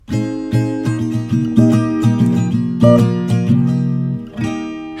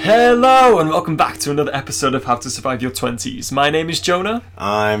Hello and welcome back to another episode of How to Survive Your 20s. My name is Jonah.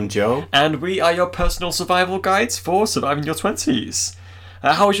 I'm Joe. And we are your personal survival guides for surviving your 20s.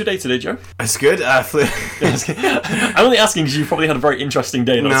 How was your day today, Joe? It's good. I flew... I'm only asking because you probably had a very interesting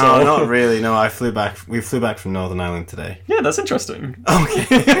day, that's all. No, not really. No, we flew back from Northern Ireland today. Yeah, that's interesting. Okay.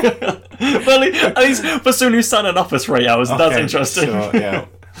 Well, at least for someone who sat in an office for 8 hours, that's interesting. Sure, yeah.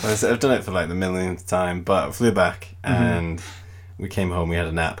 I've done it for like the millionth time, but I flew back and we came home, we had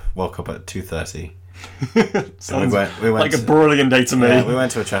a nap, woke up at 2:30. Sounds we went like a brilliant day to me. Yeah, we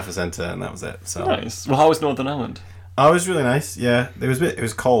went to a Trafford Centre and that was it. So. Nice. Well, how was Northern Ireland? Oh, it was really nice, yeah. It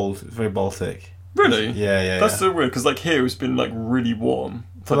was cold, it was very Baltic. Really? Yeah. That's so weird, because like here it's been like really warm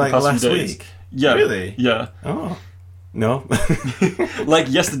for like the past last few days. week? Yeah. Really? Yeah. Oh. No. Like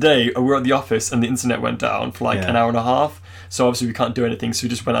yesterday, we were at the office and the internet went down for like an hour and a half. So obviously we can't do anything, so we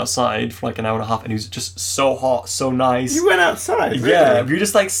just went outside for like an hour and a half, and it was just so hot, so nice. You went outside? Really? Yeah, we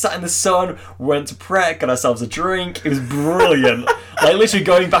just like sat in the sun, went to Pret, got ourselves a drink. It was brilliant. Like literally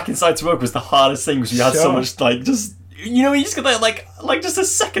going back inside to work was the hardest thing because you had so much like just. You know, you just get that like just a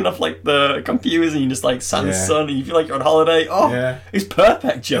second off like the computers and you just like sat in the sun and you feel like you're on holiday. Oh, it's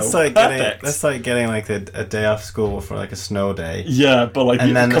perfect, Joe. That's like perfect. That's like getting like a day off school for like a snow day. Yeah, but like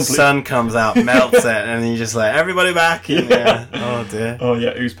and then the sun comes out, melts it, and you just like everybody back. And, Oh dear. Oh yeah,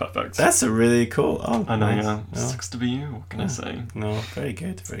 it was perfect. That's a really cool. Oh, I know. nice. Yeah, No. sucks to be you. What can I say? No, very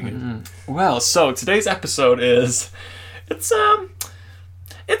good, very good. Well, so today's episode is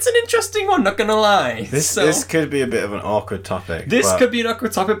it's an interesting one, not gonna lie. This could be a bit of an awkward topic. This could be an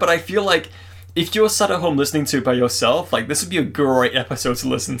awkward topic, but I feel like if you're sat at home listening to it by yourself, like this would be a great episode to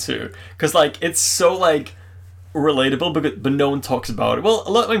listen to, because like it's so like relatable, but no one talks about it. Well,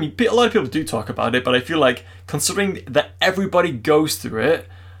 a lot of people do talk about it, but I feel like considering that everybody goes through it,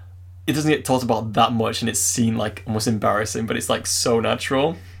 it doesn't get talked about that much, and it's seen like almost embarrassing, but it's like so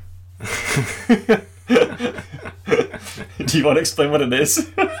natural. Do you want to explain what it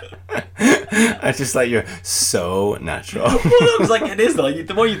is? I just like you're so natural. Well, no, it's like it is. Like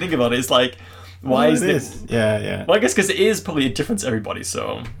the more you think about it, it's like, why is this? Yeah. Well, I guess because it is probably a difference to everybody.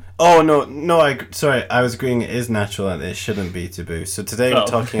 So. Oh no! Sorry, I was agreeing. It is natural and it shouldn't be taboo. So today we're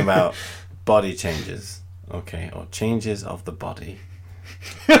talking about body changes. Okay, or changes of the body.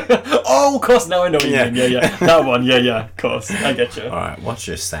 Oh, of course. Now I know what you mean. Yeah. That one. Yeah. Of course, I get you. All right, watch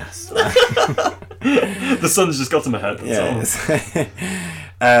your sass. The sun's just got to my head.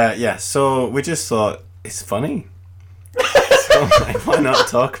 Yeah. So we just thought it's funny. So like, why not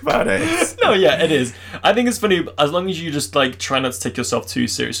talk about it? No, yeah, it is. I think it's funny as long as you just like try not to take yourself too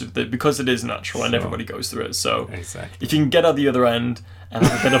serious with it, because it is natural and everybody goes through it. So exactly. If you can get out the other end and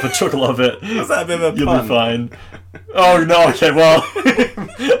have a bit of a chuckle of it, was that a bit of a you'll pun? be fine. Oh no, okay, well,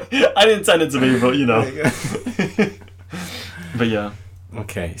 I didn't intend it to be, but you know. But yeah.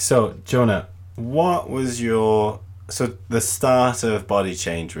 Okay, so Jonah, what was the start of body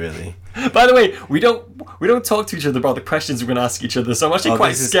change really? By the way, we don't talk to each other about the questions we're going to ask each other, so I'm actually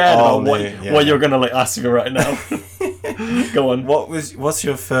quite scared about what you're going to like ask me right now. Go on. What's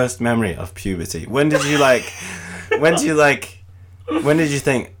your first memory of puberty? When did you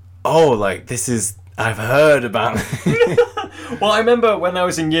think, oh, like this is, I've heard about Well, I remember when I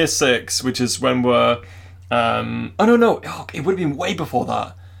was in year 6, which is when we're it would have been way before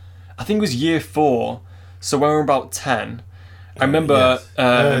that. I think it was year 4, so when we were about 10. I remember...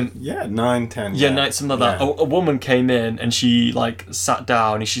 9, 10. Yeah, something like that. A woman came in and she like sat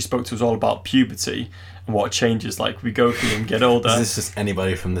down and she spoke to us all about puberty and what changes like we go through and get older. Is this just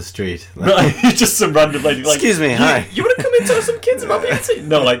anybody from the street? Like, just some random lady. Like, excuse me, hi. You want to come and tell some kids about puberty?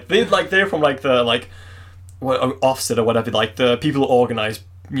 No, they're from like the Ofsted or whatever, like the people who organise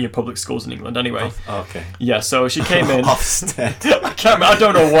public schools in England anyway. Okay. Yeah, so she came in. Ofsted. I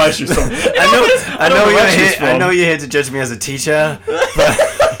don't know where she's from. I know you're here to judge me as a teacher,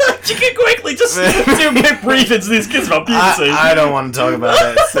 but you can quickly just do a bit brief into these kids about puberty. I don't want to talk about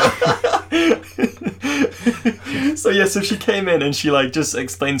it. So she came in and she like just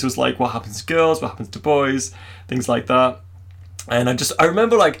explained to us like what happens to girls, what happens to boys, things like that. And I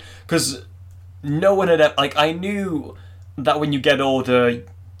remember like, because no one had like, I knew that when you get older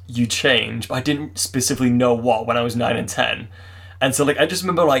you change, but I didn't specifically know what when I was 9 and 10. And so, like, I just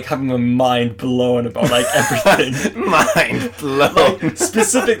remember, like, having my mind blown about, like, everything. Mind blown. Like,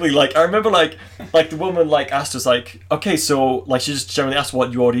 specifically, like, I remember, like, the woman, like, asked us, like, okay, so, like, she just generally asked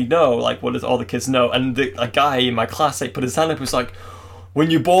what you already know, like, what does all the kids know? And a guy in my class, like, put his hand up and was like, when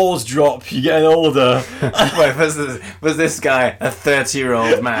your balls drop, you're getting older. Wait, was this guy a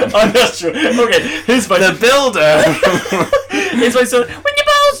 30-year-old man? I'm not sure. Okay, here's my... The builder! Here's my son. When your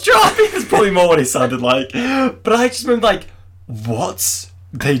balls drop! That's probably more what he sounded like. But I just remember, like, what?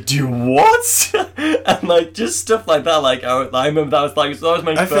 they do what? And like just stuff like that. Like I remember that was my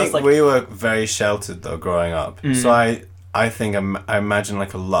I first. think Like, we were very sheltered though growing up. So I think I imagine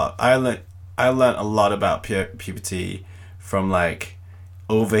like a lot. I learned a lot about puberty from like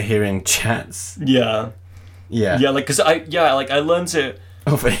overhearing chats. Yeah. Yeah. Yeah, like, cause I learned it.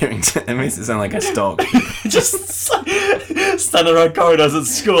 Overhearing chats. It makes it sound like I stalk. Just standing around corridors at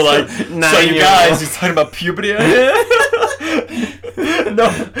school, like, so you guys, you're talking about puberty out here? No.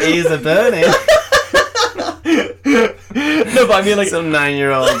 He's a burning. No, but I mean, like, some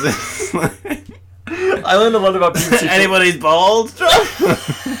 9-year-old. I learned a lot about puberty. Anybody's bald?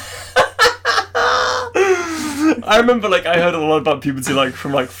 I remember, like, I heard a lot about puberty, like,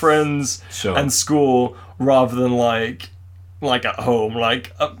 from, like, friends and school, rather than, like at home.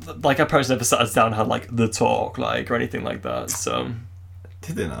 Like our parents never sat us down and had, like, the talk, like, or anything like that, so...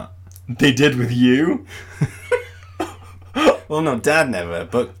 Did they not? They did with you? Well, no, Dad never,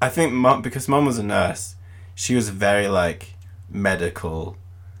 but I think because Mum was a nurse, she was very, like, medical.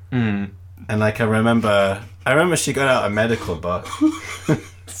 And, like, I remember she got out a medical book.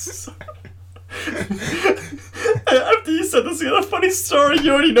 After you said this, you had a funny story.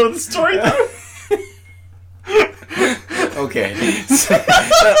 You already know the story, though. Okay. So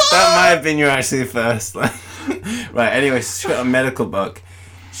that might have been your actually first. Right, anyway, so she got a medical book.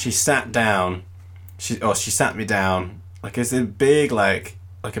 She sat down. She sat me down. Like, it's a big, like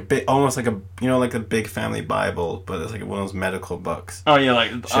a bit, almost like a, you know, like a big family Bible, but it's like one of those medical books. Oh, yeah, like,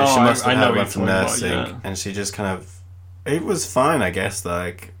 she must have had one for nursing. About, yeah. And she just kind of, it was fine, I guess,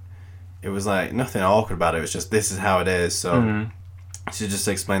 like, it was like nothing awkward about it. It was just, this is how it is. So she just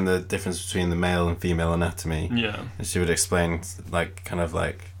explained the difference between the male and female anatomy. Yeah. And she would explain, like, kind of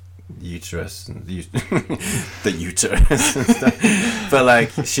like uterus and the uterus and stuff. But like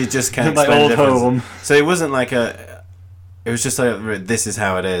she just kind of explained the difference. Home. So it wasn't like it was just like, this is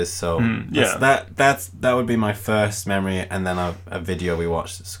how it is. So that would be my first memory, and then a video we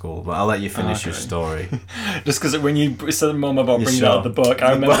watched at school. But I'll let you finish your story. Just because when you said Mum about bringing out the book,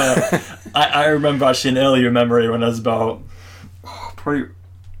 I remember I remember actually an earlier memory when I was about probably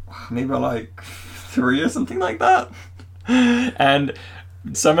maybe like 3 or something like that. And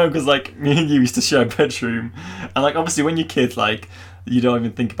so I remember because like me and you used to share a bedroom, and like obviously when you're kids, like you don't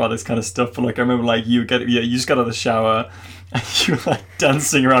even think about this kind of stuff. But like I remember like you just got out of the shower and you were like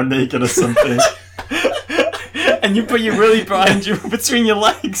dancing around naked or something, and you put your willy behind you between your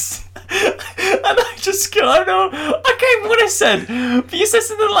legs. And I just go, I don't know, I can't remember what I said, but you said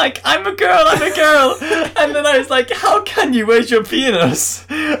something like, I'm a girl, and then I was like, how can you, where's your penis?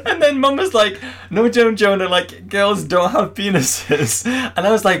 And then Mum was like, no, Jonah, like, girls don't have penises. And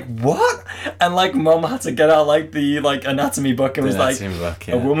I was like, what? And like, Mum had to get out like the like anatomy book and was like,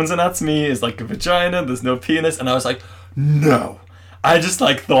 a woman's anatomy is like a vagina, there's no penis. And I was like, no. I just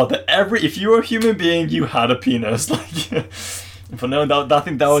like thought that if you were a human being, you had a penis. Like, but no, I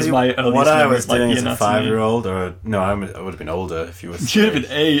think that was my earliest what I was memory, doing as a 5-year-old, or no, I would have been older if you were. You'd have been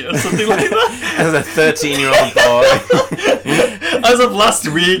 8 or something like that. As a 13-year-old boy. As of last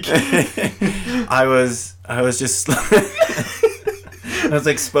week, I was just I was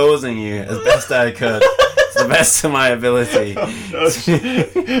exposing you as best I could. To the best of my ability.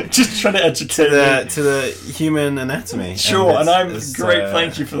 Just trying to educate to the human anatomy. Sure, and I'm great.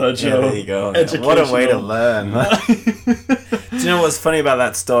 Thank you for that, Joe. Yeah, there you go. What a way to learn. Do you know what's funny about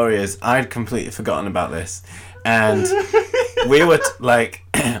that story is I'd completely forgotten about this, and we were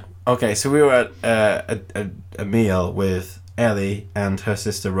okay, so we were at a meal with Ellie and her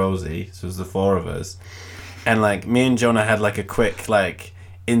sister Rosie. So it was the 4 of us, and like me and Jonah had like a quick like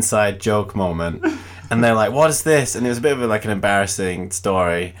inside joke moment. And they're like, what is this? And it was a bit of like an embarrassing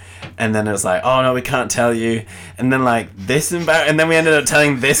story. And then it was like, oh no, we can't tell you. And then like and then we ended up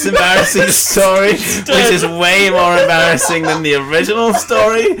telling this embarrassing story, which is way more embarrassing than the original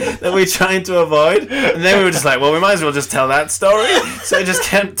story that we tried to avoid. And then we were just like, well, we might as well just tell that story. So we just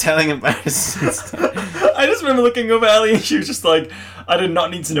kept telling embarrassing stories. I just remember looking over at Ellie and she was just like, I did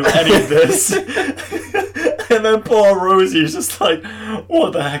not need to know any of this. And then poor Rosie is just like,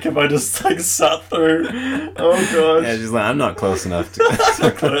 what the heck have I just like sat through? Oh gosh. Yeah, she's like, I'm not close enough to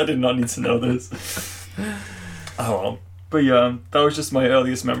I did not need to know this. Oh well. But yeah, that was just my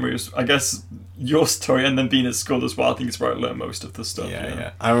earliest memories. I guess your story and then being at school as well, I think it's where I learned most of the stuff.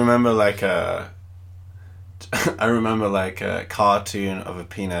 Yeah. I remember like a cartoon of a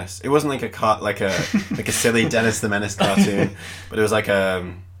penis. It wasn't like like a silly Dennis the Menace cartoon, but it was like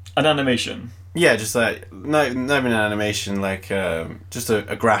an animation. Yeah, just like not even an animation, like just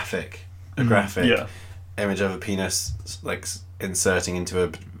a graphic image of a penis like inserting into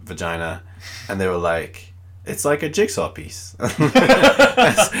a vagina, and they were like, it's like a jigsaw piece.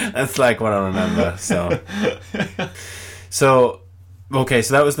 That's like what I remember. So okay,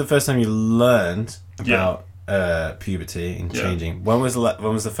 so that was the first time you learned about puberty and changing. Yeah. When was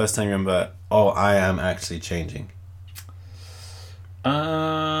the first time you remember? Oh, I am actually changing.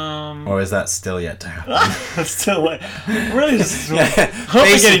 Or is that still yet to happen? Still like really just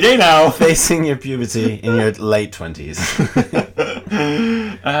hoping any day now. Facing your puberty in your late 20s.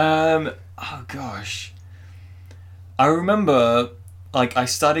 Oh gosh. I remember like I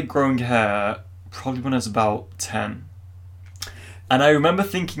started growing hair probably when I was about 10. And I remember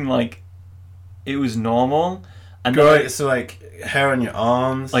thinking like it was normal and so like hair on your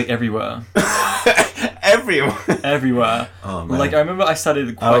arms, like everywhere. Everywhere. Oh man! Like I remember I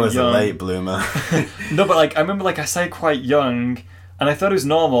started quite young. I was a late bloomer. No, but like I remember like I started quite young, and I thought it was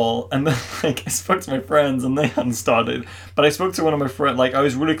normal. And then like I spoke to my friends, and they hadn't started. But I spoke to one of my friends. Like I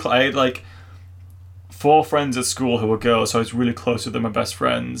was really I had like 4 friends at school who were girls, so I was really close with them, my best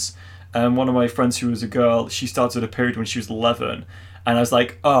friends. And one of my friends who was a girl, she started a period when she was 11, and I was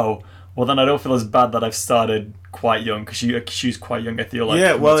like, oh. Well, then I don't feel as bad that I've started quite young, because she's quite young, I feel like.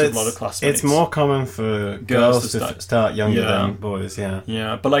 Yeah, well, a lot of classmates. It's more common for girls to start younger than boys, yeah.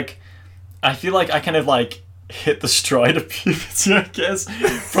 Yeah, but, like, I feel like I kind of, like, hit the stride of puberty, I guess.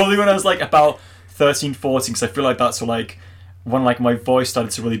 Probably when I was, like, about 13, 14, because I feel like that's, like, when, like, my voice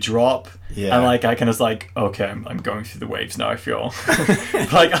started to really drop. Yeah. And, like, I kind of was like, okay, I'm going through the waves now, I feel.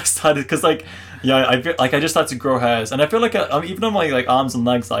 Like, I started, because, like... Yeah, I just started to grow hairs, and I feel like even on my like arms and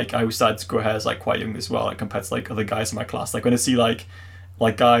legs, like I started to grow hairs like quite young as well, like compared to like other guys in my class. Like when I see like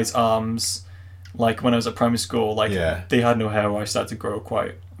guys' arms, like when I was at primary school, like they had no hair, where I started to grow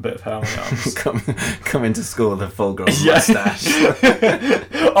quite a bit of hair on my arms. come into school with a full grown mustache.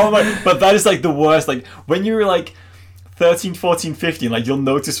 Oh my! But that is like the worst. Like when you were like 13, 14, 15, like you'll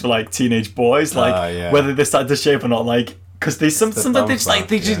notice for like teenage boys, like whether they start to shave or not, like. Because they sometimes they just like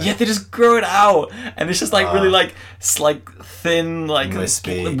they just grow it out, and it's just like really like thin, like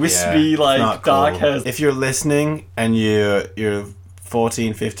wispy, like dark hairs. If you're listening and you're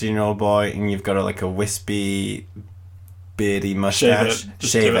 14, 15-year-old boy and you've got like a wispy, beardy mustache,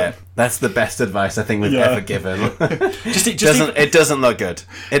 shave it. That's the best advice I think we've ever given. It doesn't look good.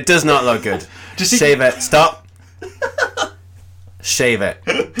 It does not look good. Shave it. Stop. Shave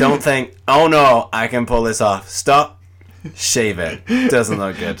it. Don't think, oh no, I can pull this off. Stop. Shave it. Doesn't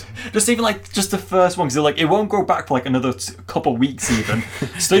look good. Just even like the first one, because like it won't grow back for like another couple weeks even.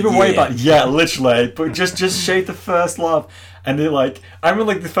 So don't even worry about literally. But just shave the first lob. And then like I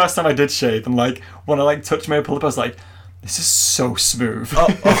remember like the first time I did shave, and like when I like touched my upper lip, I was like, this is so smooth.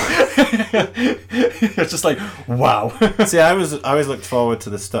 It's just like wow. See, I always looked forward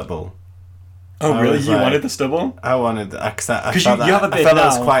to the stubble. Oh really? You wanted the stubble? I wanted because I felt that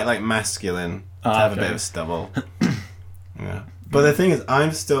was quite like masculine to have a bit of stubble. Yeah, but the thing is,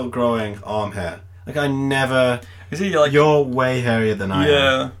 I'm still growing arm hair. Like I never. Is he like you're way hairier than I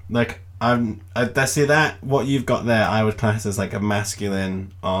am. Like I see that what you've got there. I would class as like a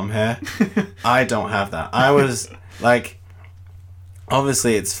masculine arm hair. I don't have that. I was like,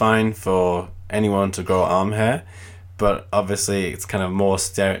 obviously it's fine for anyone to grow arm hair, but obviously it's kind of more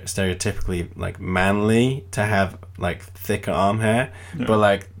stereotypically like manly to have like thicker arm hair. Yeah. But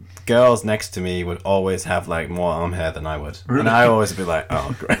like. Girls next to me would always have like more arm hair than I would, really? And I always be like,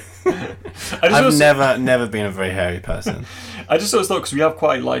 "Oh, great." I've never been a very hairy person. I just always thought because we have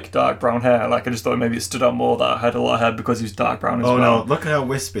quite like dark brown hair, like I just thought maybe it stood out more that I had a lot of hair because he was dark brown as well. Oh no! Look at how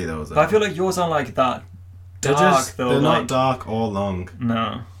wispy those are. But I feel like yours are like that dark. They're not dark or long.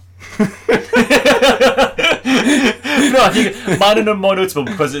 No. No, I think mine are more notable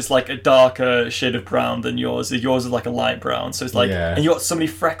because it's like a darker shade of brown than yours. Yours is like a light brown, so it's like, and you got so many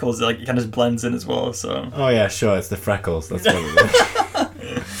freckles that like it kind of blends in as well. So. Oh yeah, sure, it's the freckles. That's what it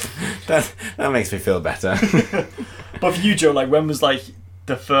is. that makes me feel better. But for you, Joe, like when was like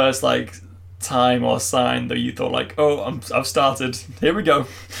the first like time or sign that you thought like, oh, I've started. Here we go.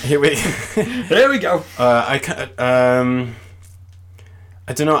 Here we go. I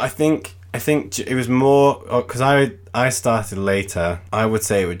don't know. I think it was more because I started later. I would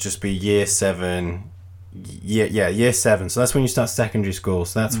say it would just be year 7. Year 7. So that's when you start secondary school.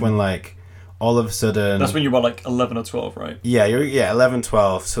 So that's when like all of a sudden. That's when you were like 11 or 12, right? Yeah, 11,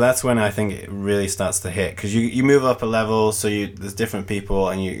 12. So that's when I think it really starts to hit because you move up a level. So there's different people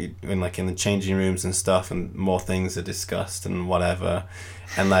and you in the changing rooms and stuff, and more things are discussed and whatever.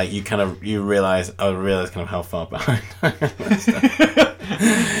 And like you realize kind of how far behind I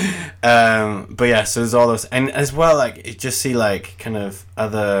am. But yeah, so there's all those, and as well like you just see like kind of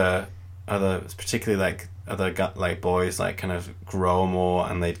other particularly like like boys like kind of grow more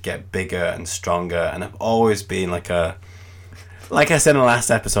and they'd get bigger and stronger, and I've always been like I said in the last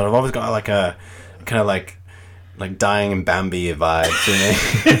episode, I've always got like a kind of like Dying in Bambi vibe to me.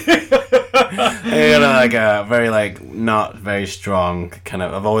 You know, like a very like not very strong kind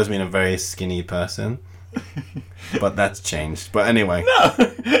of. I've always been a very skinny person, but that's changed. But anyway, no,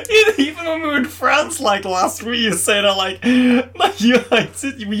 even when we were in France like last week, you say that like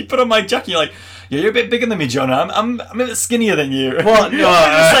you put on my jacket, you're like, yeah, you're a bit bigger than me, John. I'm a bit skinnier than you. What? No,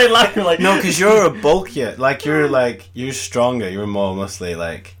 like no, because you're a bulkier. Like you're stronger. You're more muscly.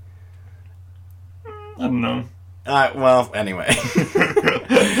 Like I don't know. Well, anyway.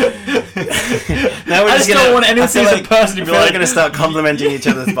 Now I just don't want anyone to see the person to be like, we're going to start complimenting each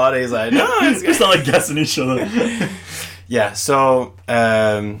other's bodies. Like, no, it's going to start like guessing each other. Yeah, so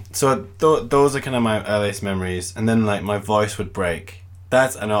those are kind of my earliest memories, and then like my voice would break.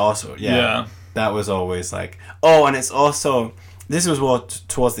 That was always like, and it's also, this was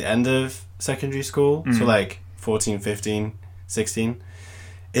towards the end of secondary school, so like 14, 15, 16.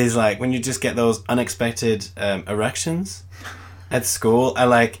 Is like when you just get those unexpected erections at school,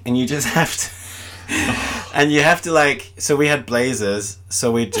 and you just have to, and you have to like. So we had blazers,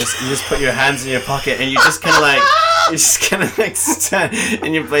 so you just put your hands in your pocket, and you just kind of like stand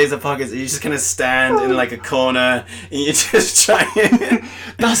in your blazer pockets, and you just kind of stand in like a corner, and you just try.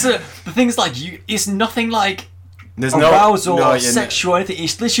 That's the thing is like it's nothing like there's arousal or sexual anything.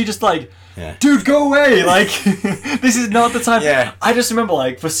 It's literally just like. Yeah. Dude, go away! Like, this is not the time. Yeah. I just remember,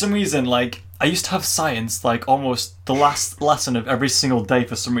 like, for some reason, like, I used to have science, like, almost the last lesson of every single day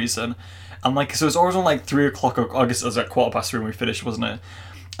for some reason. And, like, so it was always on, like, 3 o'clock, or I guess it was at 3:15 when we finished, wasn't it?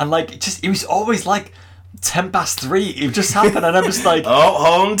 And, like, it was always, like, 3:10. It just happened, and I'm just like...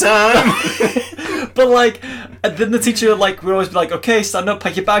 home time! But, like, and then the teacher, like, would always be like, okay, stand up,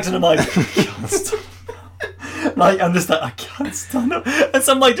 pack your bags, and I'm like... Like, I'm just like, I can't stand up. And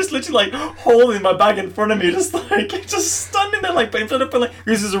so I'm like, just literally like holding my bag in front of me, just standing there, like, but instead of putting like,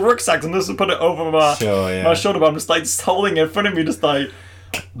 this is a rucksack, I'm just to put it over my shoulder, but I'm just like, just holding it in front of me, just like,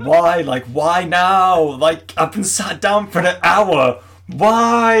 why? Like, why now? Like, I've been sat down for an hour.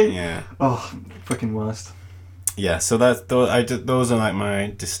 Why? Yeah. Oh, freaking worst. Yeah, so those are like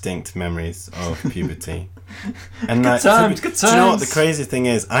my distinct memories of puberty. And good times. Do you know what the crazy thing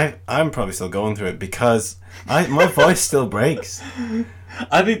is? I'm probably still going through it because my voice still breaks.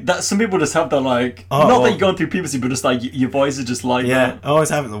 I think that some people just have that like not that you're going through puberty, but just like your voice is just like that. I always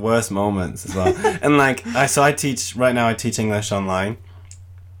have the worst moments as well. And like I teach English online,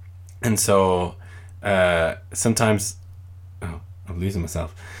 and so sometimes I'm losing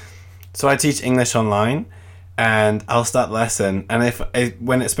myself. So I teach English online. And I'll start lesson, and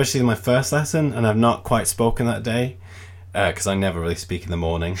especially in my first lesson, and I've not quite spoken that day, because I never really speak in the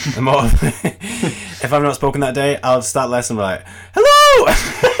morning. If I've not spoken that day, I'll start lesson like, hello,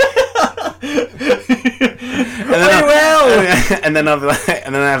 and then I'll be like,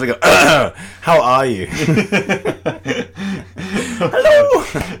 and then I have to go, how are you? Hello.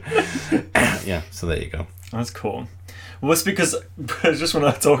 Yeah. So there you go. That's cool. Well, it's because I just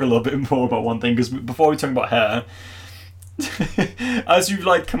want to talk a little bit more about one thing, because before we talk about hair, as you've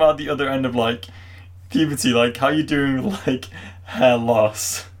like come out the other end of like puberty, like how you doing like hair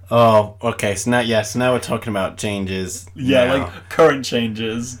loss? Oh, okay. So now we're talking about changes. Yeah, now. Like current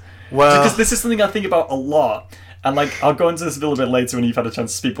changes. Well, because this is something I think about a lot, and like I'll go into this a little bit later when you've had a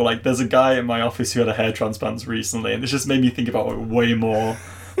chance to speak. But like, there's a guy in my office who had a hair transplant recently, and this just made me think about it way more.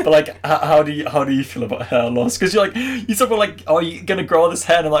 But like, how do you feel about hair loss? Because you talk about like, oh, you're gonna grow all this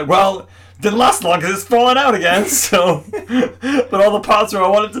hair, and I'm like, well, it didn't last long because it's falling out again. So, but all the parts where I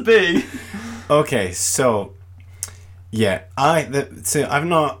want it to be. Okay, so yeah, I'm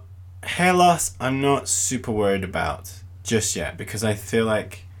not hair loss. I'm not super worried about just yet because I feel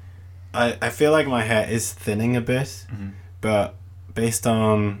like I feel like my hair is thinning a bit, but based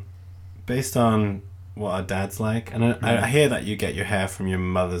on what our dad's like, and I hear that you get your hair from your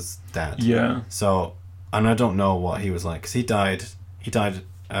mother's dad. Yeah. So, and I don't know what he was like because he died.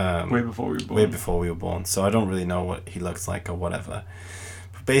 Way before we were born. Way before we were born. So I don't really know what he looks like or whatever.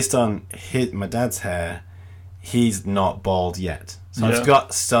 But based on my dad's hair, he's not bald yet. So I've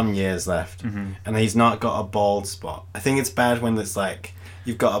got some years left, and he's not got a bald spot. I think it's bad when it's like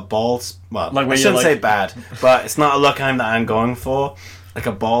you've got a bald. Well, like I shouldn't say bad, but it's not a look that I'm going for. Like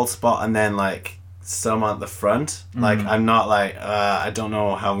a bald spot, and then like some at the front. Like I'm not like I don't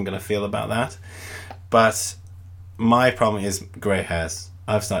know how I'm gonna feel about that. But my problem is grey hairs.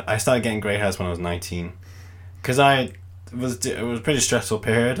 I started getting grey hairs when I was 19, because it was a pretty stressful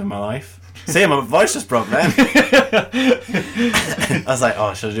period of my life. See, my voice just broke then. I was like,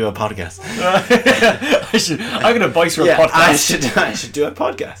 oh, should I do a podcast? I'm going to voice for a podcast. I should do a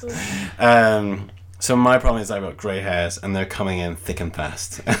podcast. So my problem is I've got grey hairs and they're coming in thick and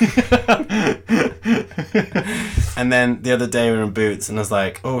fast. And then the other day we were in Boots and I was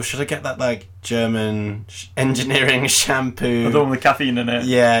like, oh, should I get that like German engineering shampoo? The one with caffeine in it.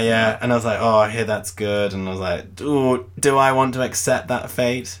 Yeah. And I was like, oh, I hear that's good. And I was like, ooh, do I want to accept that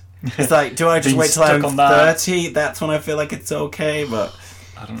fate? It's like, do I just wait till I'm 30? That's when I feel like it's okay. But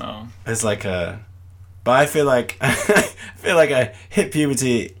I don't know. It's like but I feel like I hit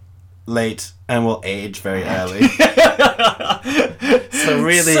puberty late and will age very early. So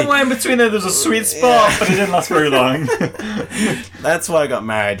really, somewhere in between there's a sweet spot, but it didn't last very long. That's why I got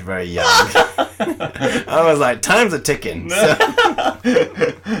married very young. I was like, time's a ticking. So.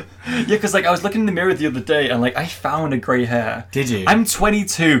 Yeah, because like I was looking in the mirror the other day and like I found a grey hair. Did you? I'm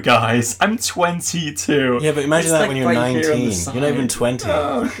 22, guys. I'm 22. Yeah, but imagine that like when you're 19. You're not even 20.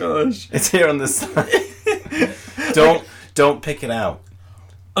 Oh gosh. It's here on the side. Don't pick it out.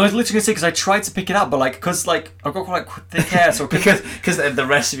 I was literally going to say, because I tried to pick it up, but like, because like, I've got quite thick hair, so because the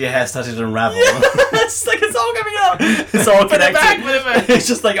rest of your hair started to unravel. Yeah, it's like, it's all coming out. It's all connected. Put it back. It's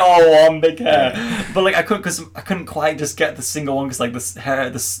just like, oh, one big hair. But like, I couldn't quite just get the single one, because like,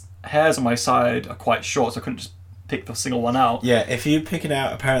 the hairs on my side are quite short, so I couldn't just pick the single one out. Yeah, if you pick it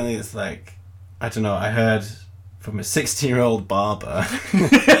out, apparently it's like, I don't know, I heard from a 16-year-old barber,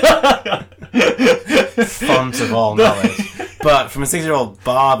 font of all knowledge. But from a 6-year-old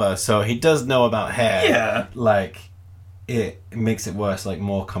barber, so he does know about hair. Yeah. Like, it makes it worse, like,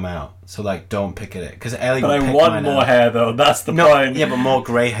 more come out. So, like, don't pick at it. Because Ellie But I want more hair, though. That's the point. Yeah, but more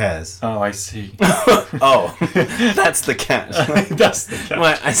grey hairs. Oh, I see. Oh, that's the catch. That's the catch.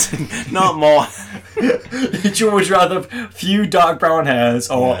 Well, I said, not more. Would you rather have few dark brown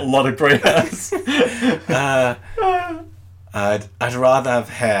hairs or a lot of grey hairs? I'd rather have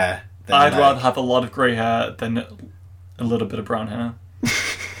hair. I'd rather have a lot of grey hair than a little bit of brown hair.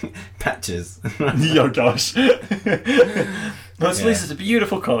 Patches. Oh gosh. At least it's a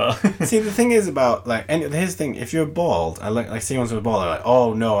beautiful colour. See, the thing is about, like, and here's the thing, if you're bald, I see ones with bald, they're like,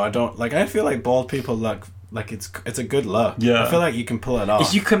 oh no, I don't, like, I feel like bald people look like it's a good look. Yeah. I feel like you can pull it off.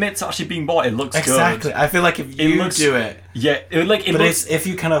 If you commit to actually being bald, it looks good. Exactly. I feel like if you do it. Yeah, If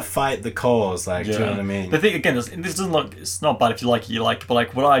you kind of fight the cause, like, do you know what I mean? The thing, again, this doesn't look, it's not bad if you like it, you like it, but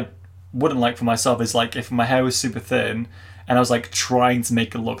like, what I wouldn't like for myself is like, if my hair was super thin, and I was like trying to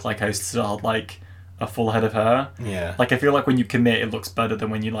make it look like I still had like a full head of hair. Yeah. Like I feel like when you commit, it looks better than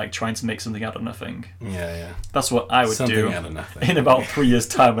when you're like trying to make something out of nothing. Yeah. That's what I would something do out of nothing. in about 3 years'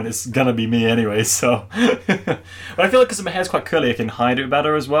 time, and it's gonna be me anyway. So, but I feel like because my hair's quite curly, I can hide it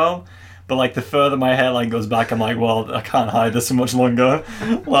better as well. But like the further my hairline goes back, I'm like, well, I can't hide this so much longer.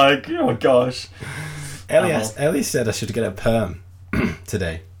 Like, oh gosh. Ellie said I should get a perm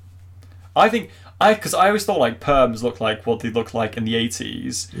today. I think because I always thought like perms looked like what they looked like in the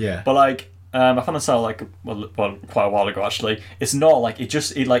 80s. Yeah. But like I found this out like well quite a while ago actually. It's not like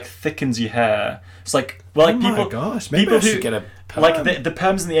it like thickens your hair. It's like people. Oh my gosh! Maybe I should get a perm. Like the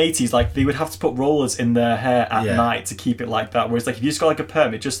perms in the 80s, like they would have to put rollers in their hair at night to keep it like that. Whereas like if you just got like a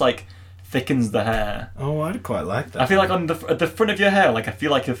perm, it just like thickens the hair. Oh, I'd quite like that. I feel like at the front of your hair, like I feel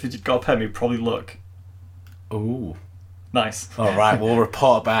like if you got a perm, it'd probably look. Ooh. Nice. All right, we'll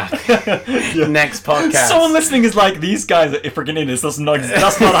report back. Next podcast. Someone listening is like, these guys are freaking idiots. That's not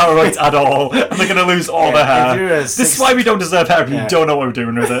how it works at all. And they're going to lose all their hair. This is why we don't deserve hair. We don't know what we're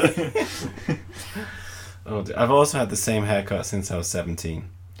doing with it. Oh, I've also had the same haircut since I was 17.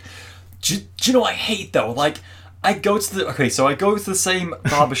 Do you know what I hate though? Like, I go to the same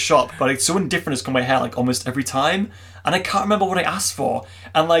barber shop, but it's someone different has cut my hair like almost every time, and I can't remember what I asked for,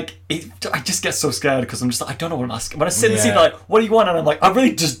 and like I just get so scared because I'm just like I don't know what I'm asking. When I sit in the seat, they're like, "What do you want?" and I'm like, I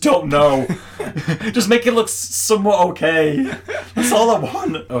really just don't know. Just make it look somewhat okay. That's all I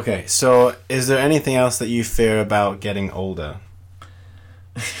want. Okay, so is there anything else that you fear about getting older?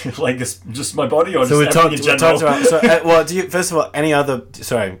 Like just my body, or so just everything in general? About. So, well, do you first of all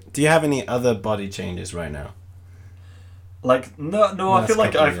do you have any other body changes right now? Like no, I feel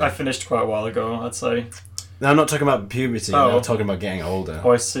like I finished quite a while ago. I'd say. No, I'm not talking about puberty. I'm talking about getting older.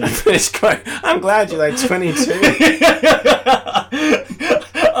 Oh, I see. I'm glad you're like 22.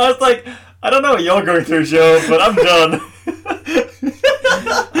 I was like, I don't know what you're going through, Joe, but I'm done.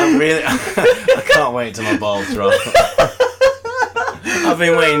 I can't wait till my balls drop. I've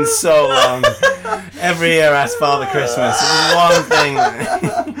been waiting so long. Every year I ask Father Christmas. It's one thing.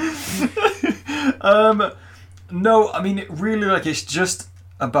 No, I mean, really, like, it's just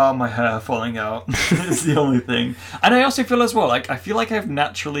about my hair falling out. It's the only thing. And I also feel as well, like, I feel like I have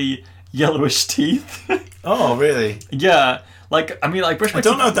naturally yellowish teeth. Oh, really? Yeah. Like, I mean, like, brush my I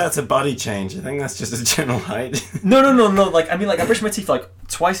don't teeth. know if that's a body change. I think that's just a general height. No. Like, I mean, like, I brush my teeth like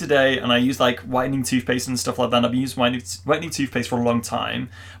twice a day, and I use like whitening toothpaste and stuff like that. And I've been using whitening toothpaste for a long time,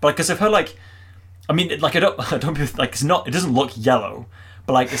 but because I've heard like, I mean, like, I don't like, it's not. It doesn't look yellow,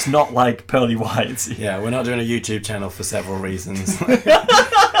 but like, it's not like pearly white. Yeah, we're not doing a YouTube channel for several reasons.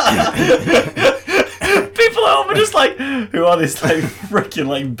 People at home are just like, who are these like freaking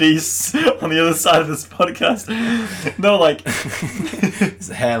like beasts on the other side of this podcast? No, like, It's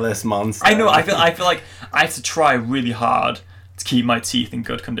a hairless monster. I know. I feel like I have to try really hard to keep my teeth in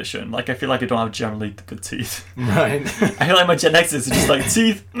good condition. Like, I feel like I don't have generally good teeth. Right. I feel like my genetics is just like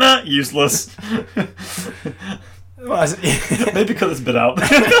teeth, nah, useless. Maybe cut this bit out.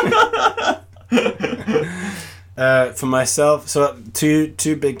 For myself, so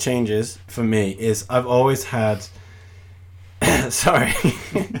two big changes for me is I've always had. Sorry,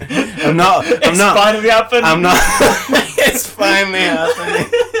 I'm not. Finally happened. I'm not. It's finally happening.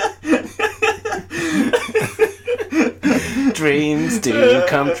 Dreams do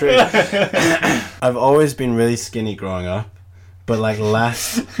come true. I've always been really skinny growing up, but like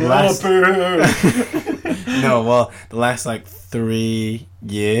last. No, well, the last like 3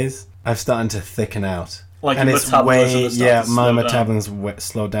 years, I've started to thicken out. Like, and your it's metabolism way, has started yeah, to my slow down. metabolism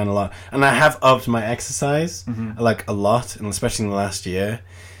slowed down a lot, and I have upped my exercise like a lot, and especially in the last year,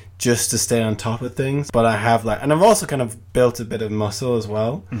 just to stay on top of things. But I have like, and I've also kind of built a bit of muscle as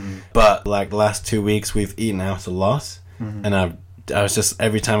well. But like the last 2 weeks, we've eaten out a lot, and I was just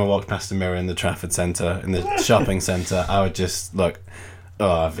every time I walked past the mirror in the Trafford Centre, in the shopping centre, I would just look.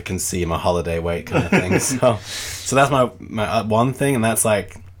 Oh, I can see my holiday weight kind of thing. So that's my one thing, and that's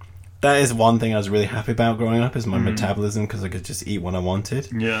like. That is one thing I was really happy about growing up, is my metabolism, because I could just eat what I wanted.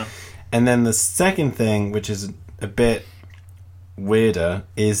 Yeah. And then the second thing, which is a bit weirder,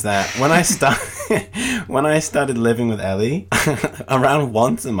 is that when I started living with Ellie, around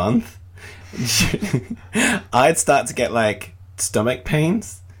once a month, I'd start to get like stomach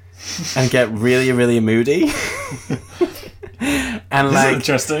pains and get really, really moody. And like,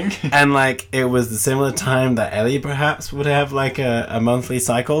 interesting. And like, it was the similar time that Ellie perhaps would have like a monthly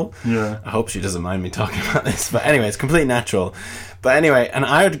cycle. Yeah. I hope she doesn't mind me talking about this, but anyway, it's completely natural. But anyway, and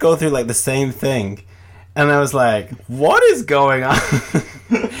I would go through like the same thing, and I was like, what is going on?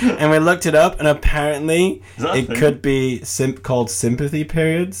 And we looked it up, and apparently it could be called sympathy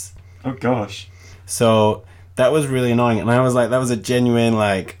periods. Oh gosh. So that was really annoying, and I was like, that was a genuine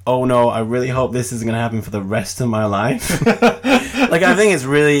like, oh no, I really hope this isn't going to happen for the rest of my life. Like, I think it's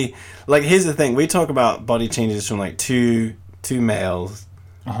really, like, here's the thing, we talk about body changes from like two males,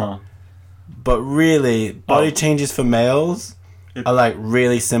 but really body changes for males are like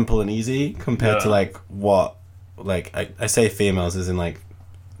really simple and easy compared to like what, like, I say females as in like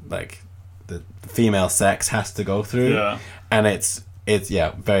the female sex has to go through, and it's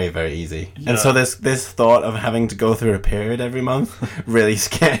very, very easy. And so this thought of having to go through a period every month really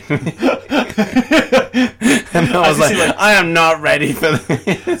scared me. And I was like, I am not ready for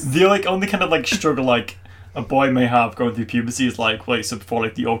this. The like only kind of like struggle like a boy may have going through puberty is like so before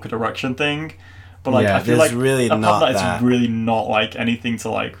like the awkward erection thing. But like, I feel like really apart from that. It's really not like anything to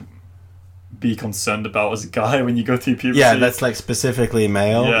like be concerned about as a guy when you go through puberty. Yeah, that's like specifically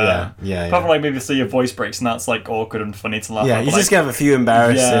male. Yeah. Apart from like maybe say your voice breaks and that's like awkward and funny to laugh at. Yeah, you but, just like, have a few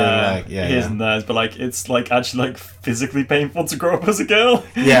embarrassing here's and there's, but like it's like actually like physically painful to grow up as a girl.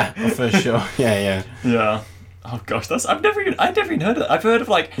 Yeah, for sure. Yeah. Oh gosh, I've never even heard of that. I've heard of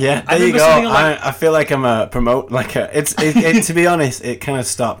like there you go. I feel like I'm a promote like it to be honest, it kind of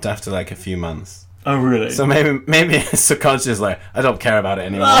stopped after like a few months. Oh really? So maybe it's subconscious, like, I don't care about it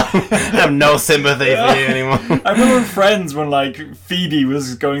anymore. I have no sympathy for you anymore. I remember in Friends when like Phoebe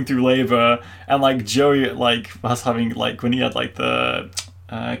was going through labor and like Joey like was having like when he had like the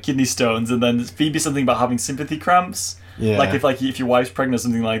kidney stones, and then Phoebe something about having sympathy cramps. Yeah. Like if your wife's pregnant or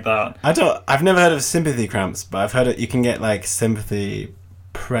something like that. I've never heard of sympathy cramps, but I've heard you can get like sympathy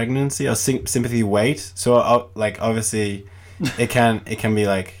pregnancy or sympathy weight. So like obviously it can be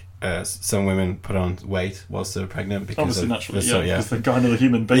like some women put on weight whilst they're pregnant because obviously naturally, so, because they've got another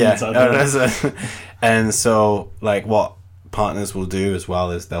human being inside them. And so like what partners will do as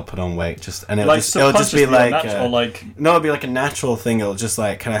well is they'll put on weight it'll like just be like natural, like no, it'll be like a natural thing. It'll just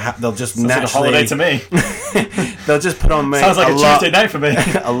like kind of they'll just sounds naturally like a holiday to me. They'll just put on weight. Sounds like a Tuesday night for me.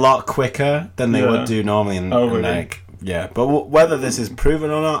 A lot quicker than they would do normally, and really? like but whether this is proven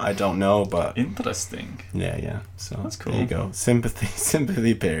or not, I don't know. But interesting. Yeah. So that's cool. There you go.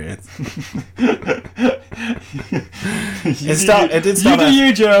 Sympathy periods. It did stop. You do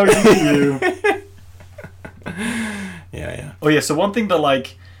you, Joe. You do you. Yeah. Oh yeah. So one thing that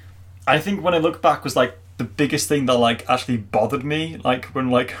like I think when I look back was like the biggest thing that like actually bothered me, like when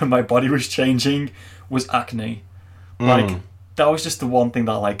my body was changing, was acne. Like that was just the one thing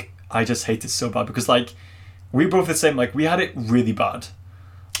that like I just hated so bad, because like we both the same, like we had it really bad.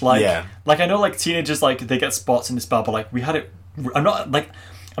 Like I know like teenagers, like they get spots and it's bad, but like we had it. I'm not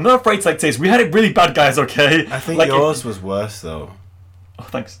afraid to like say this. We had it really bad, guys. Okay. I think like, yours was worse though. Oh,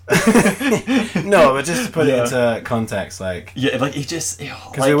 thanks. No, but just to put it into context, like... Yeah, like, it just...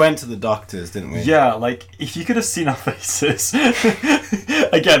 Because like, we went to the doctors, didn't we? Yeah, like, if you could have seen our faces...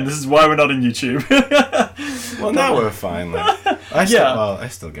 Again, this is why we're not on YouTube. Well, now we're fine, like... I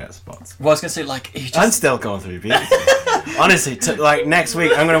still get spots. Well, I was going to say, like... I'm still going through puberty. Honestly, like, next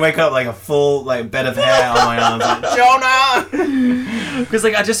week, I'm going to wake up, like, a full, like, bed of hair on my arms. Like, Jonah! Because,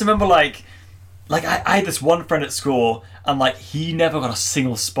 like, I just remember, like, I had this one friend at school, and, like, he never got a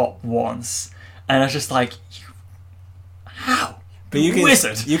single spot once. And I was just like, how? But you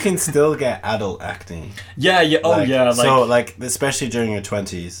Wizard. You can still get adult acne. Yeah, like, like... So, like, especially during your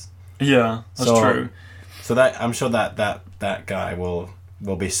 20s. Yeah, that's true. So that, I'm sure that guy will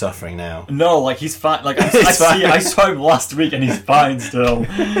be suffering now. No, like, he's fine. Like, I saw him last week, and he's fine still.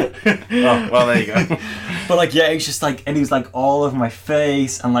 Oh, well, there you go. But, like, yeah, he's just, like, and he was, like, all over my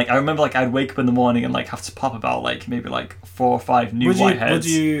face, and, like, I remember, like, I'd wake up in the morning and, like, have to pop about, like, maybe, like, 4 or 5 new whiteheads. Would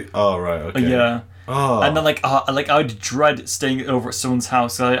you... Oh, right, okay. Yeah. Oh. And then, like, I would dread staying over at someone's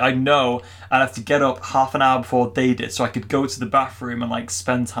house. So I know I'd have to get up half an hour before they did, so I could go to the bathroom and, like,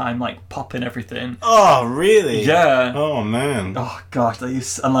 spend time, like, popping everything. Oh, really? Yeah. Oh, man. Oh, gosh.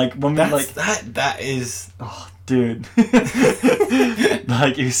 And, like, when we, like... That is... Oh, dude.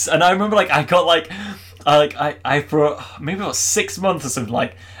 Like, it was... And I remember, like, I got, like... I for maybe about 6 months or something,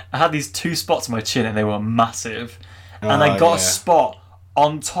 like, I had these 2 spots on my chin, and they were massive. And I got a spot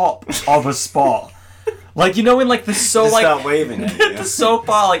on top of a spot. Like, you know, when, like, they're so, like... Start waving at you. They're so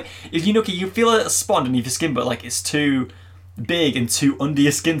far, like... If you you feel a spot underneath your skin, but, like, it's too big and too under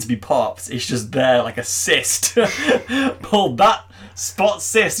your skin to be popped. It's just there, like a cyst. Well, that spot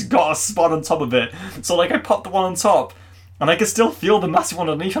cyst got a spot on top of it. So, like, I popped the one on top, and I could still feel the massive one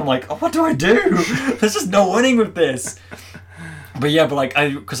underneath. I'm like, oh, what do I do? There's just no winning with this. But, yeah, but, like,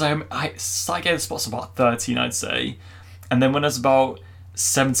 I started getting spots about 13, I'd say. And then when I was about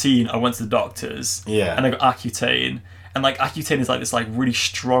 17, I went to the doctors. Yeah. And I got Accutane. And, like, Accutane is, like, this, like, really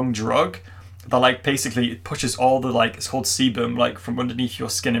strong drug that, like, basically it pushes all the, like, it's called sebum, like, from underneath your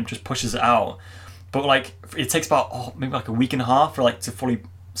skin and just pushes it out. But, like, it takes about, maybe, like, a week and a half for, like, to fully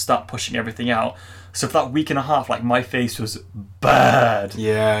start pushing everything out. So for that week and a half, like, my face was bad.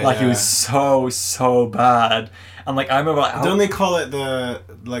 Yeah, Like, it was so bad. And, like, I remember, like... Don't they call it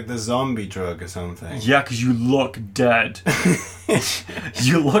the zombie drug or something? Yeah, because you look dead.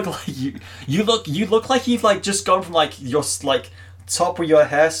 You look like you look like you've, like, just gone from, like, your, like, top where your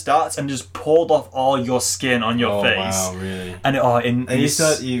hair starts and just pulled off all your skin on your face. Oh, wow, really? And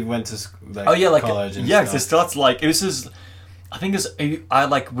you went to, like, college and yeah, stuff. because it starts, like, it was just... I think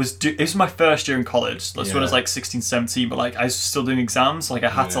it was my first year in college. That's when I was, like, 16, 17, but, like, I was still doing exams. Like, I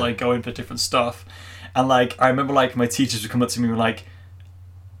had to, like, go in for different stuff. And, like, I remember, like, my teachers would come up to me and be like,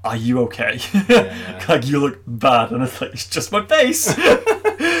 are you okay? Like, you look bad. And it's like, it's just my face.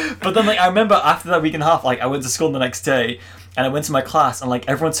 But then, like, I remember after that week and a half, like, I went to school the next day, and I went to my class, and, like,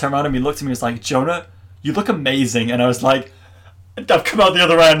 everyone turned around at me, looked at me, and was like, Jonah, you look amazing. And I was like, I've come out the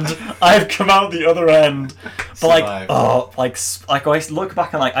other end. I've come out the other end. But, like, like I look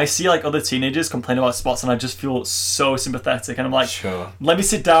back and, like, I see, like, other teenagers complain about spots, and I just feel so sympathetic. And I'm like, sure, let me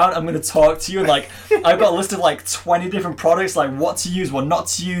sit down. I'm going to talk to you. And, like, I've got a list of, like, 20 different products, like, what to use, what not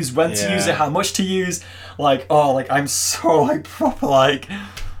to use, when to use it, how much to use. Like, oh, like, I'm so, like, proper, like,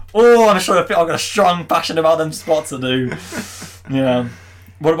 oh, I'm sure I've got a strong passion about them spots to do. Yeah.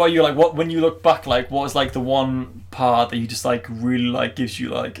 What about you? Like, what, when you look back, like, what was, like, the one part that you just, like, really, like, gives you,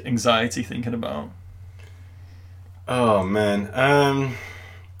 like, anxiety thinking about? Oh, man.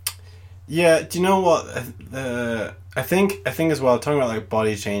 Yeah, do you know what? I think as well, talking about, like,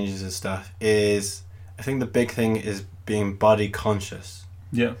 body changes and stuff, is, I think the big thing is being body conscious.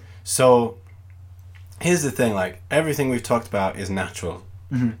 Yeah. So, here's the thing, like, everything we've talked about is natural.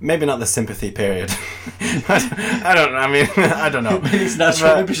 Mm-hmm. Maybe not the sympathy period. I don't know. Maybe it's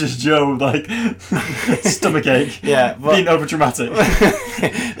natural. Maybe it's just Joe, like, stomachache. Yeah. Being over dramatic.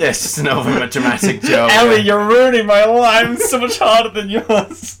 Yeah, it's just an over dramatic Joe. Ellie, you're ruining my life so much harder than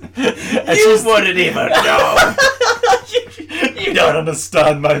yours. You wouldn't even know. You don't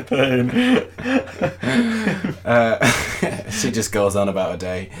understand my pain. She just goes on about a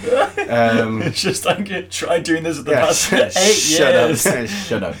day. It's just, I'm going to try doing this for the past 8 years.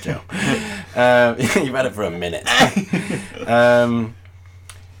 Shut up, Joe. You've had it for a minute.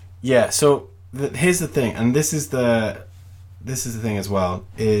 Yeah. So here's the thing, and this is the thing as well.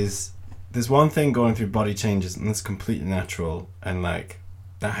 Is there's one thing going through body changes, and it's completely natural, and like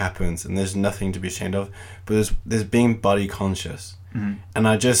that happens, and there's nothing to be ashamed of. But there's being body conscious, and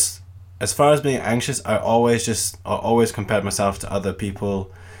I just, as far as being anxious, I always compared myself to other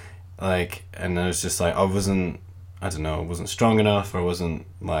people, like, and I was just like I wasn't strong enough, or I wasn't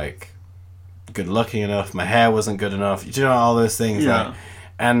like good looking enough. My hair wasn't good enough. You know, all those things. Yeah. Like,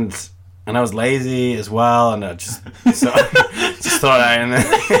 and I was lazy as well, and I just just thought I.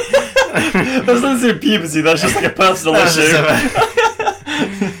 That's not in puberty. That's just like a personal issue.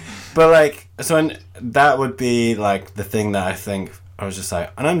 But like, so that would be like the thing that I think I was just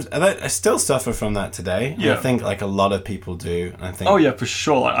like, and I still suffer from that today. Yeah. I think like a lot of people do. And I think. Oh yeah, for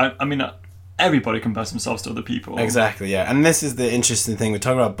sure. Like, I mean, everybody compares themselves to other people. Exactly. Yeah, and this is the interesting thing. We're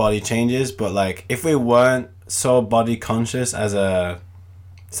talking about body changes, but like, if we weren't so body conscious as a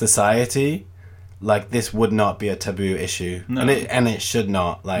society, like this would not be a taboo issue. No. And it should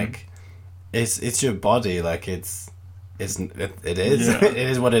not. Like, it's your body. Like it is. Yeah. It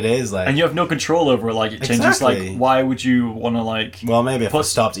is what it is. Like, and you have no control over it. Like, it changes. Exactly. Like, why would you want to like? Well, maybe if I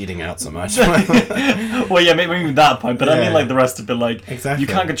stopped eating out so much. Well, yeah, maybe that point. But I mean, like the rest of it, like Exactly. you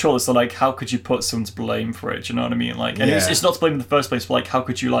can't control it. So, like, how could you put someone to blame for it? Do you know what I mean? Like, and Yeah. it's not to blame in the first place. But like, how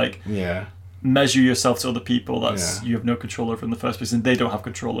could you like Yeah. measure yourself to other people that's Yeah. you have no control over in the first place, and they don't have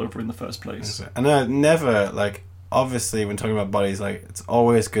control over in the first place? And I never, like, obviously when talking about bodies, like, it's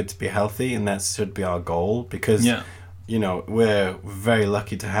always good to be healthy, and that should be our goal, because Yeah. you know, we're very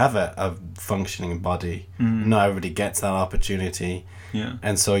lucky to have a functioning body. Not everybody gets that opportunity, Yeah.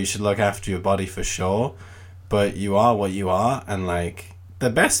 and so you should look after your body for sure. But you are what you are, and like the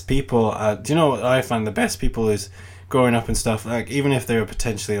best people, do you know what I find? The best people is growing up and stuff, like, even if they were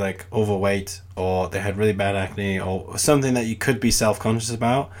potentially like overweight, or they had really bad acne, or something that you could be self-conscious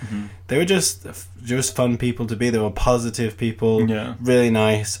about, they were just fun people to be. They were positive people, Yeah. really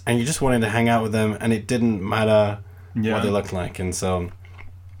nice, and you just wanted to hang out with them, and it didn't matter Yeah. what they looked like. And so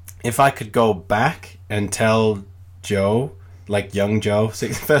if I could go back and tell Joe, like young Joe,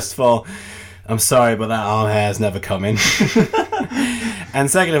 first of all, I'm sorry, but that arm hair is never coming. And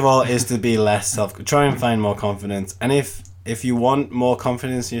second of all, is to be less try and find more confidence. And if you want more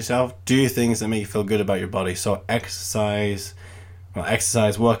confidence in yourself, do things that make you feel good about your body. So exercise,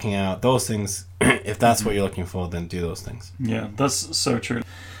 working out, those things. If that's what you're looking for, then do those things. Yeah, that's so true.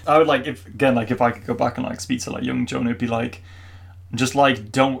 I would like, if I could go back and like speak to like young Jonah, it'd be like, just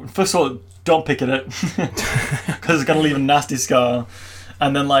like, first of all, don't pick at it, because it's gonna leave a nasty scar,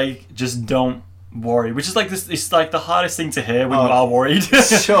 and then like, just don't worry, which is like this. It's like the hardest thing to hear when you are worried.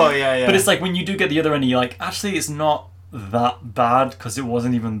 Sure, yeah. But it's like when you do get the other end, you're like, actually, it's not that bad, because it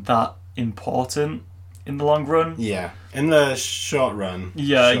wasn't even that important in the long run. Yeah, in the short run.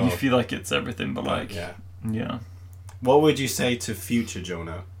 Yeah, sure. you feel like it's everything, but like, yeah. What would you say to future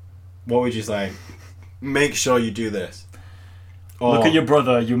Jonah? What would you say? Make sure you do this. Or, Look at your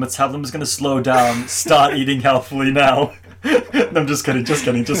brother. Your metabolism is going to slow down. Start eating healthily now. No, I'm just kidding.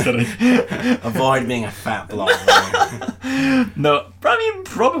 Avoid being a fat block. No, I mean,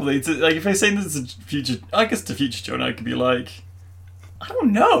 probably. Like, if I say this is future, I guess to future Jonah, I could be like, I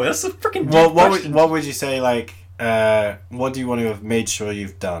don't know. That's a freaking deep question. What would you say, like, what do you want to have made sure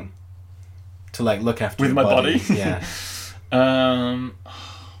you've done to, like, look after With your my body? body? Yeah.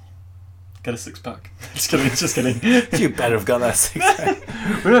 Get a six-pack. Just kidding. You better have got that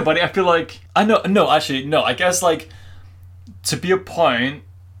six-pack. With my body, I feel like, I guess, like, to be a point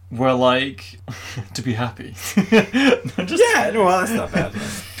where, like, to be happy. That's not bad.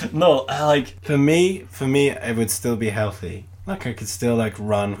 No, like... For me, it would still be healthy. Like, I could still, like,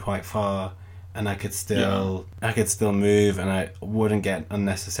 run quite far, and I could still move, and I wouldn't get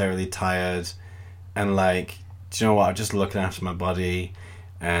unnecessarily tired, and, like, do you know what, I'm just looking after my body,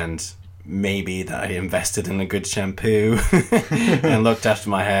 and maybe that I invested in a good shampoo, and looked after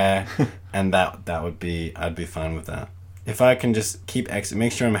my hair, and that would be, I'd be fine with that. If I can just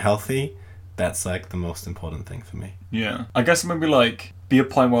make sure I'm healthy, that's, like, the most important thing for me. Yeah. I guess maybe, like, be a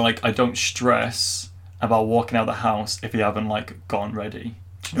point where, like, I don't stress about walking out of the house if you haven't, like, gotten ready.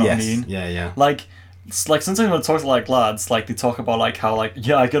 Do you know what I mean? Yeah. Like, it's like, sometimes when I talk to, like, lads, like, they talk about, like, how, like,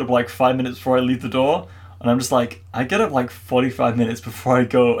 yeah, I get up, like, 5 minutes before I leave the door. And I'm just like, I get up, like, 45 minutes before I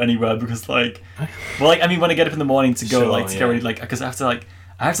go anywhere, because, like... Well, like, I mean, when I get up in the morning to go, like, to get ready, like, because I have to,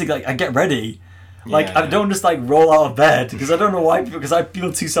 I get ready. Like, I don't just, like, roll out of bed, because I don't know why, because I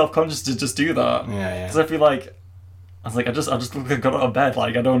feel too self-conscious to just do that. Yeah. Because I feel like, I was like, I just got out of bed.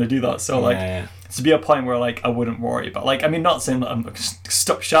 Like, I don't want to do that. So like, to be a point where like I wouldn't worry about. Like, I mean, not saying that I'm like,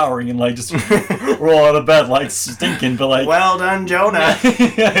 stop showering and like just roll out of bed like stinking, but like, well done, Jonah.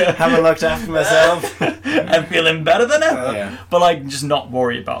 Haven't looked after myself. I'm feeling better than ever. But like, just not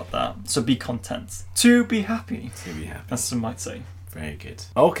worry about that. So be content. To be happy. To be happy. As some might say. Very good.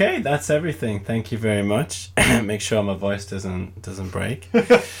 Okay, that's everything. Thank you very much. Make sure my voice doesn't break.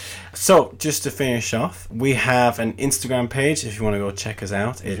 So, just to finish off, we have an Instagram page if you want to go check us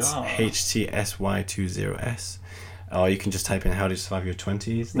out. It's HTSY20S. Or you can just type in How Do You Survive Your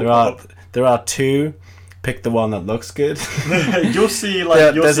 20s. There are two. Pick the one that looks good. You'll see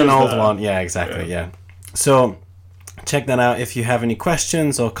like there's an old one. Yeah, exactly. Yeah. So check that out if you have any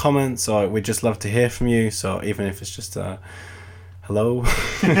questions or comments, or we'd just love to hear from you. So even if it's just hello.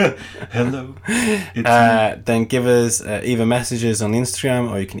 Hello. Then give us either messages on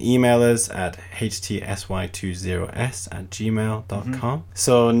Instagram, or you can email us at htsy20s@gmail.com.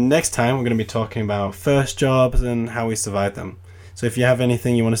 So next time we're going to be talking about first jobs and how we survive them. So if you have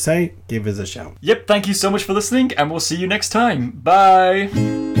anything you want to say, give us a shout. Yep, thank you so much for listening, and we'll see you next time. Bye.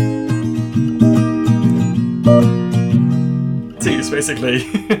 It's basically...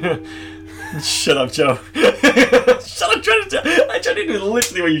 Shut up, Joe. Shut up, I tried to do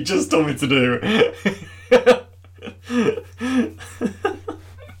literally what you just told me to do.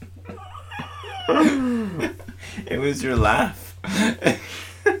 It was your laugh.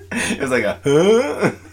 It was like a...